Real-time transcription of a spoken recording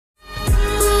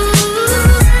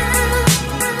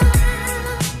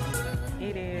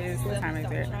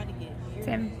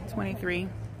8:23.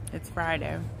 It's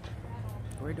Friday.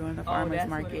 We're doing the farmers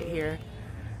market here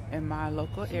in my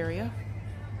local area.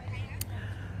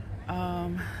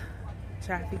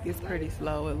 Traffic is pretty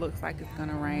slow. It looks like it's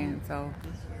gonna rain, so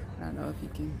I don't know if you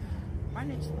can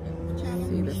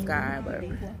see the sky, but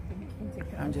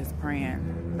I'm just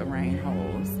praying the rain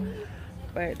holds.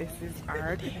 But this is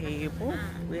our table.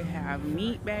 We have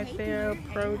meat back there,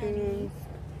 produce.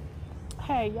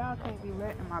 Hey, y'all can't be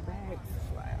letting my bags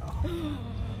fly off.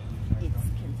 It's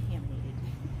contaminated.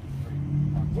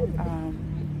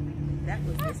 That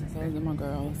was this. Those are my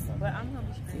girls. But I'm gonna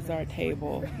be streaming. This is our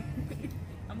table.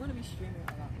 I'm gonna be streaming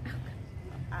a lot.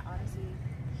 I honestly,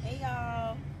 hey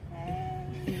y'all.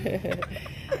 Hey.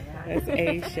 That's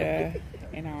Aisha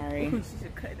and Ari. She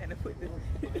should cut that and put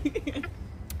this.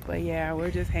 But yeah,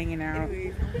 we're just hanging out,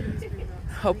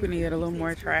 hoping to get a little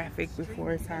more traffic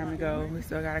before it's time to go. We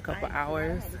still got a couple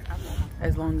hours,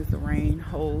 as long as the rain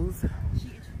holds.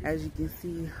 As you can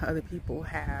see, other people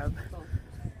have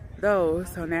those,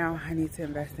 so now I need to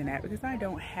invest in that because I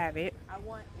don't have it.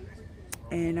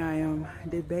 And I am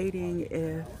debating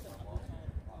if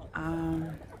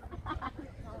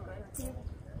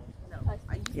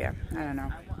yeah, I don't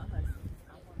know,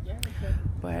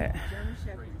 but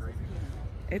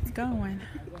it's going.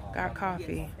 Got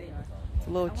coffee. It's a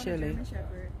little chilly,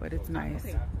 but it's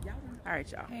nice. All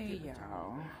right, y'all. Hey,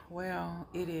 y'all. Well,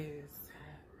 it is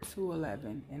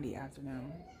 2:11 in the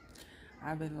afternoon.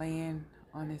 I've been laying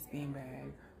on this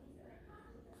beanbag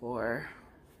for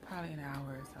probably an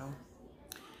hour or so.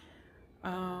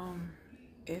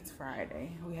 It's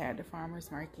Friday. We had the farmers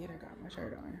market. I got my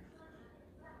shirt on.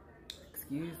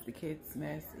 Excuse the kids'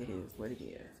 mess. It is what it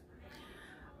is.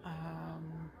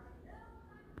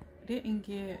 Didn't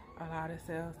get a lot of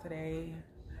sales today,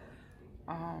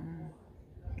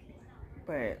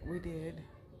 but we did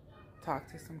talk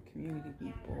to some community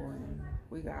people and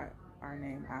we got our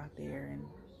name out there, and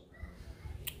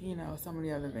you know, some of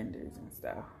the other vendors and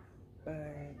stuff.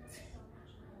 But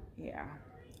yeah,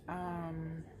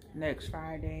 next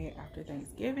Friday after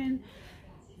Thanksgiving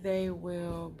they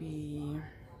will be,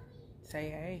 say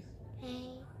hey.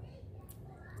 Hey.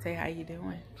 Say how you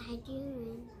doing. How you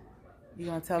doing? You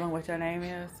gonna tell them what your name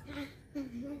is?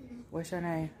 What's your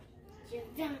name?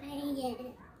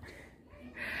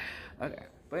 Okay,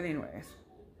 but anyways,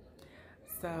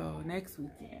 so next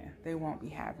weekend they won't be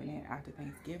having it after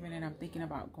Thanksgiving, and I'm thinking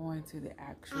about going to the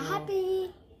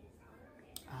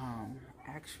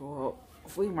actual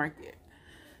flea market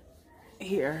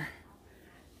here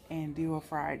and do a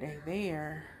Friday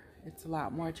there. It's a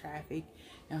lot more traffic,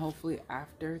 and hopefully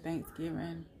after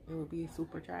Thanksgiving it will be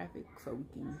super traffic, so we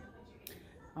can,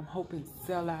 I'm hoping,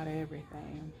 sell out of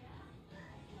everything.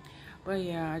 But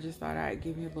yeah, I just thought I'd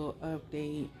give you a little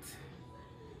update.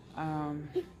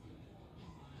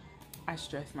 I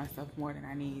stress myself more than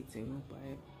I need to,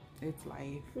 but it's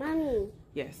life. Mommy.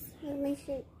 Yes. Look my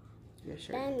shirt. Your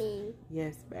shirt. Batman.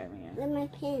 Yes, Batman. Look my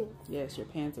pants. Yes, your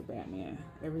pants are Batman.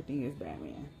 Everything is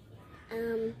Batman.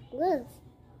 Look.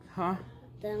 Huh?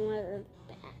 The one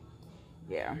back.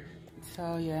 Yeah.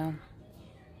 So yeah.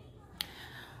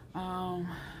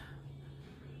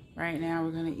 Right now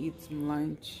we're gonna eat some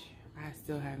lunch. I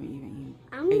still haven't even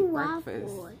ate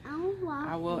breakfast.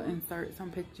 I will insert some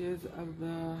pictures of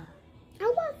the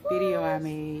video I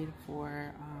made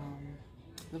for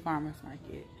the farmers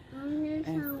market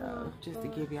and stuff, just to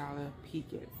give y'all a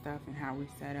peek at stuff and how we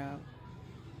set up.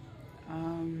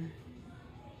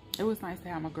 It was nice to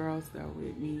have my girls though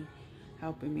with me,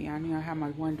 helping me. I mean, I have my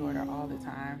one daughter all the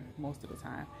time, most of the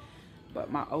time, but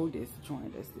my oldest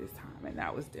joined us this time, and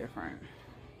that was different.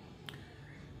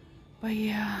 But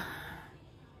yeah.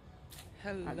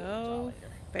 Hello,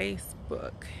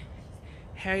 Facebook.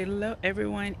 Hello,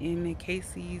 everyone in the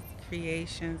Casey's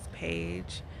Creations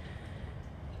page.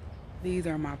 These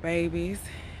are my babies.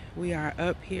 We are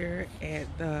up here at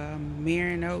the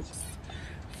Marion Oaks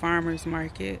Farmers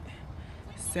Market.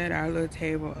 Set our little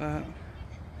table up.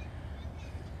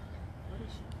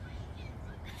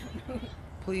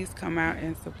 Please come out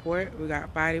and support. We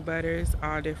got body butters,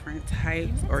 all different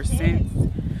types or scents.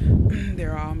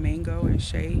 They're all mango and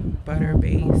shea butter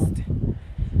based.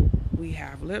 We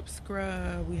have lip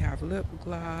scrub, we have lip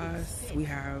gloss, we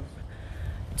have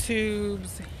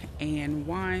tubes and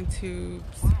wine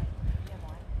tubes.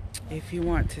 If you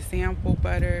want to sample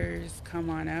butters, come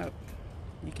on up.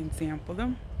 You can sample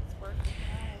them.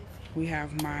 We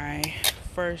have my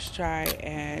first try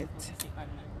at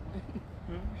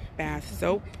bath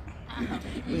soap.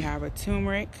 We have a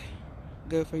turmeric,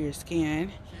 good for your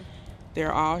skin.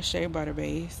 They're all shea butter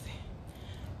based.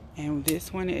 And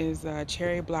this one is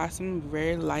cherry blossom,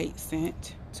 very light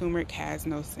scent. Turmeric has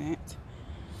no scent.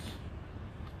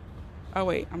 Oh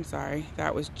wait, I'm sorry.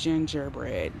 That was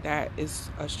gingerbread. That is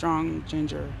a strong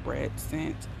gingerbread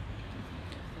scent.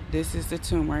 This is the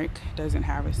turmeric, doesn't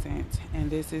have a scent.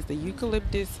 And this is the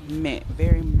eucalyptus mint,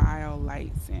 very mild,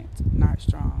 light scent, not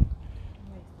strong.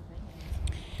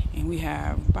 And we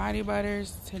have body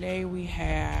butters. Today we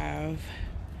have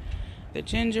the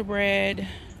gingerbread.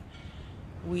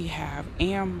 We have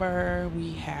amber.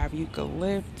 We have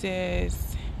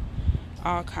eucalyptus.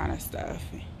 All kind of stuff.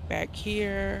 Back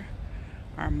here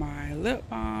are my lip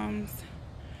balms.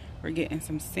 We're getting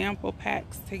some sample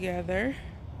packs together.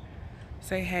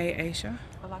 Say hey, Aisha.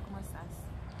 Hola, ¿cómo estás?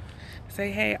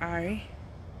 Say hey, Ari.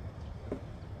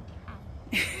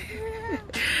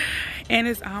 And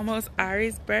it's almost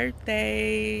Ari's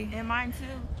birthday. And mine too,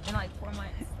 in like 4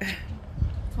 months.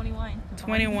 21.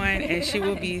 21, and she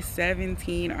will be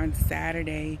 17 on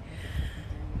Saturday.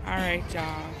 All right,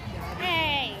 y'all.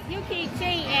 Hey, you keep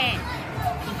cheating.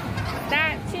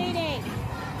 Stop cheating.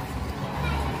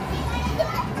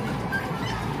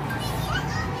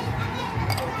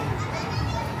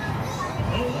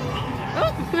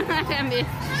 Oh, I missed.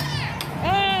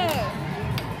 Oh.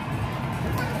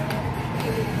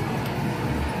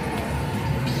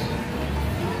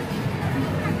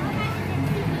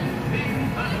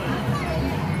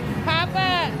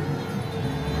 Papa,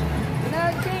 no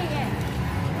cheating.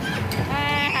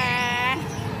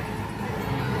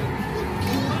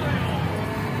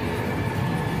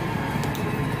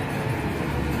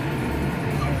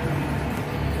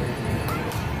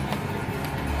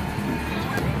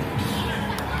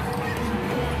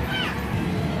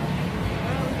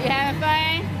 You having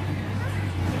fun?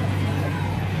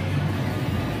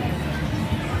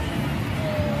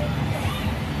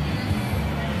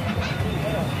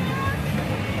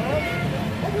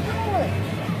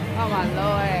 Oh my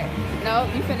Lord. Nope,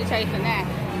 you finna chasing that.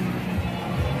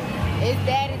 It's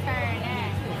daddy's turn now.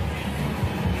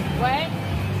 What?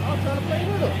 I'm trying to play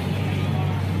with her.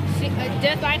 She,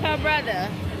 just like her brother.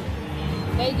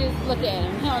 They just look at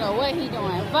him. He don't know what he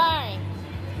doing. Barry.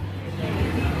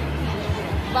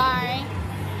 Barry.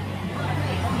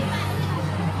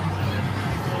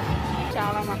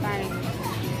 Y'all on my phone.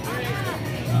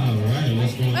 All right,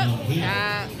 what's going on here?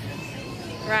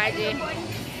 Roger.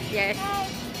 Yes.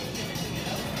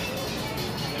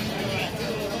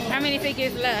 How many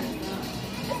tickets left?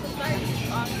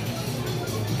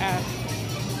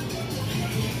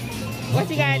 What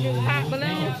you gotta do? Pop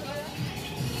balloons?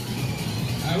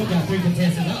 All right, we got 3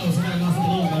 contestants. Uh-oh, somebody lost a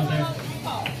balloon over there.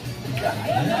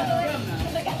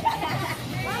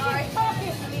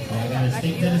 I gotta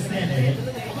stick to the standard.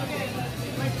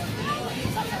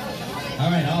 All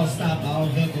right, all stop. All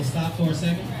vehicles stop for a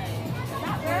second.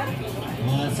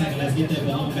 1 second, let's get that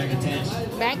balloon back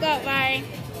attached. Back up, Barry.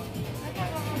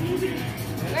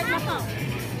 Where's my phone?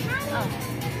 Oh.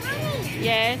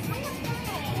 Yes.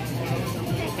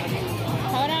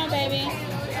 Hold on, baby.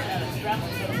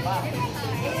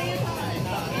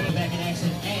 Back in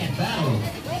action and battle.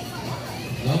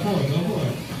 Go for it, go for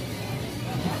it.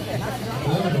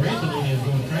 Boy, the red balloon is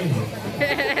going crazy.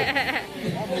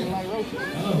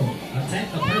 Oh, attack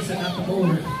the person, not the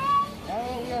board.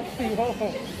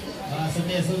 So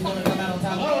this, who's going to come out on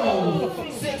top? Oh,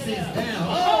 6 is down.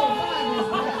 Oh,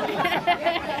 5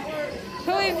 is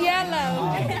Who is yellow?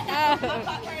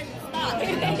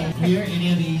 Here,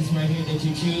 any of these right here that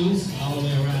you choose, all the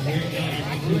way around here,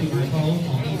 and including my phone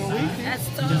on each side. That's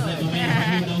You just let my man right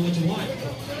here know what you want.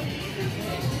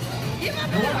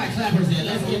 Now, where my clappers at?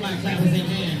 Let's get my clappers in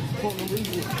hand.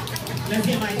 Let's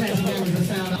get my clappers in with the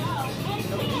sound.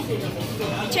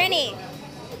 Trini.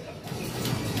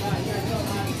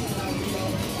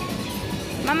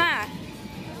 Mama.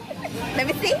 Let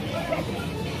me see.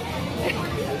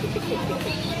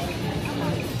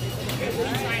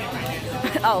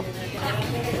 Oh.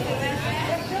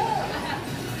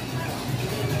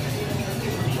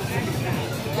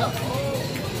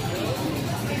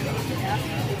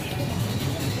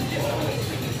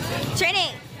 Trini.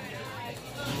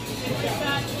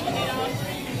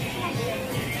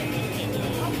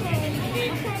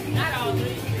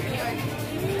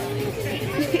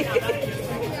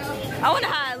 I wonder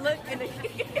how I look in the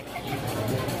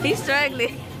He's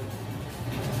struggling.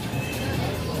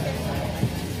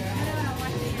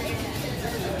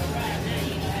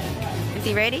 Is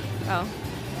he ready? Oh.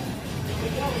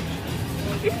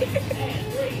 Here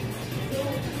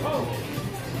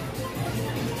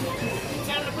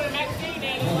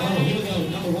we go.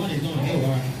 Number 1 is going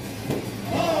haywire.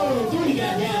 Oh, 3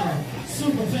 got down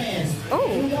super fast. Oh.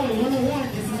 Here we go.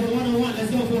 101. This is a 101.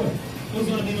 Let's go for it. Who's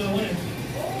going to be my winner?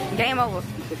 Game over.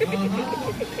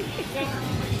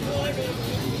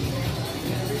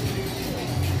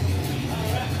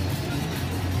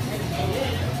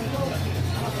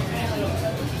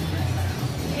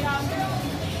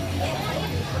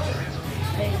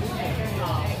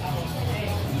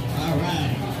 All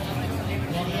right.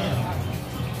 Danielle.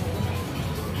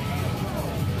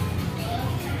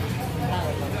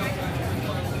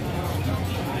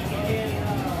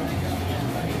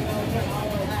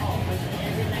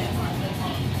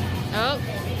 Oh.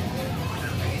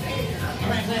 All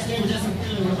right, class game, just a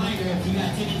friendly reminder, if you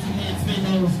got tickets, you can spend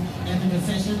those at the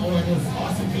concession or this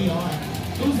awesome VR.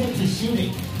 Who's into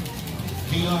shooting?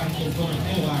 VR is going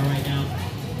haywire right now.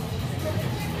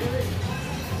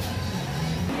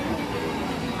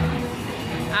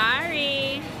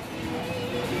 Ari.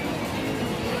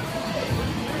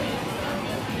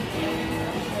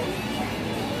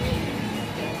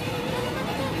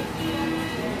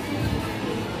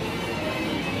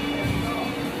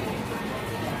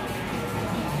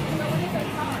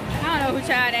 I don't know who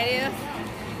child that is.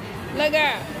 Look,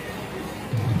 girl.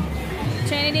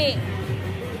 Trinity.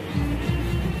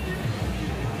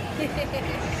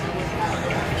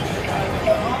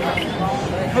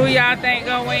 Who y'all think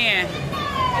gonna win?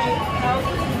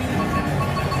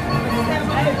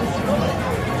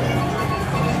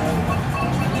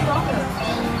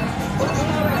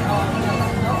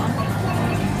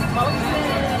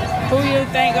 Who you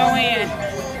think gonna win?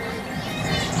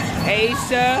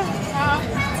 Aisha,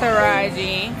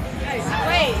 Taraji,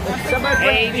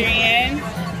 Adrian,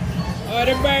 or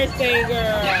the birthday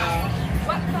girl?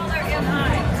 What color am I?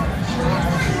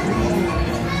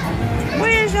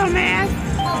 Where's your mask?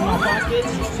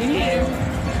 Here.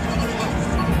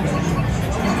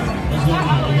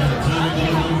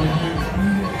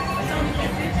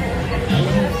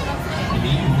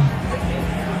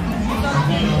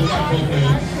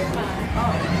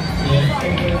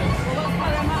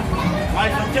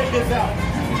 Alright, so check this out.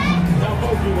 Y'all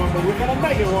both do one, but we're gonna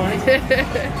make it one.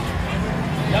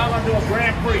 Y'all gonna do a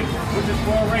Grand Prix, which is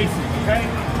for racing, okay?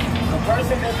 The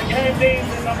person that the game deems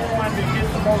is number one that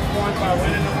gets the most points by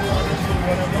winning number one or two,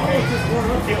 whatever the case,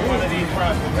 will get one of these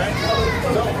prizes, okay?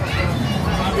 So,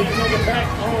 I'll be taking back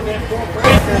on that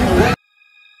corporation.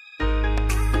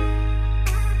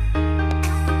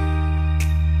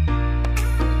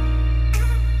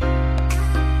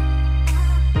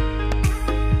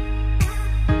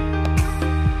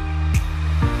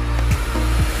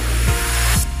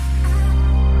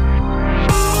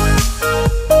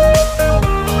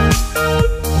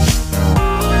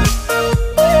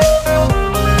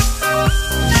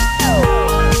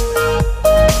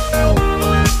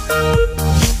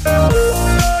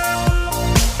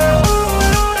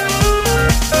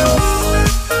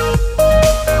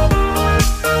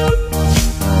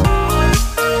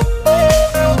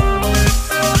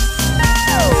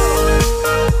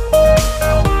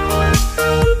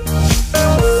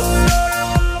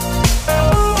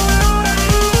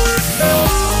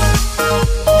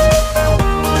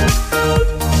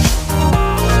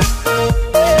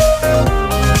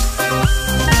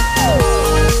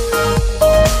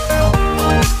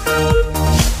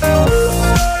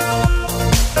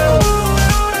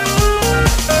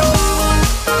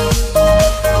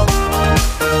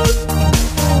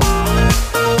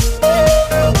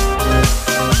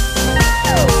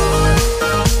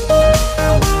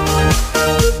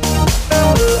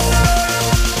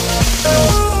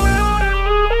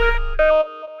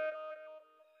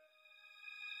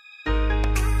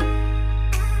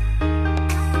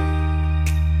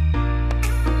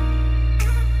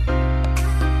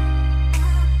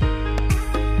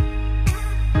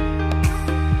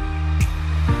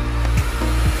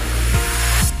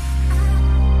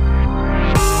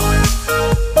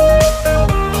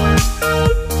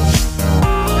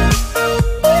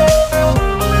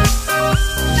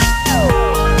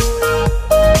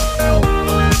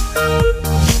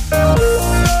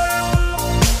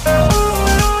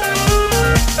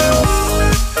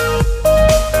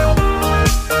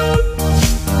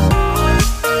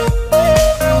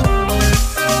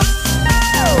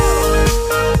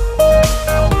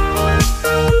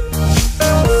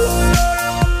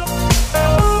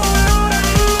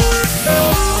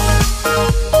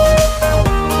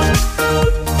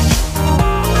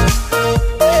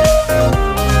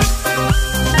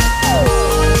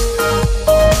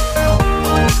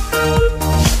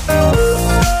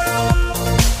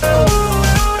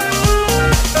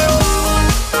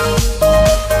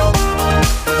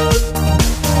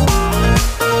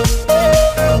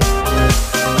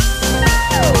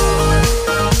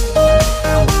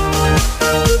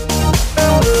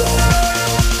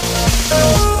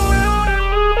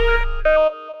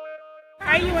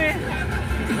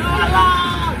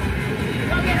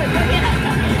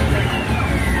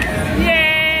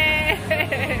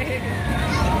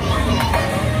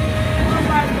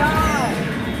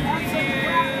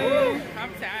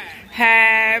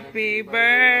 Happy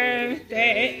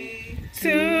birthday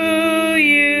to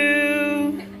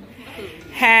you.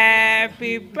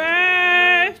 Happy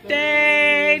birthday,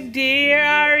 dear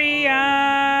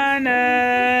Ariana.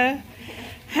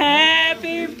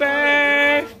 Happy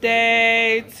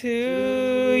birthday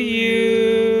to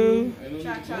you.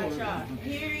 Cha-cha-cha.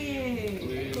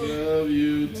 Period. Love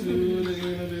you too. The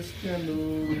end of this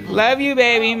candle. Love you,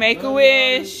 baby. Make a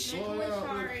wish.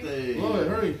 Lloyd,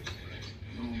 hurry.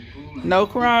 No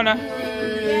corona.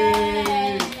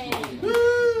 Hey.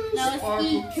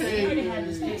 Sparkle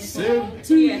cake.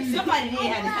 17. Somebody did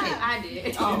have this cake. I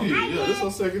did. Yeah, this is our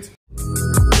second time.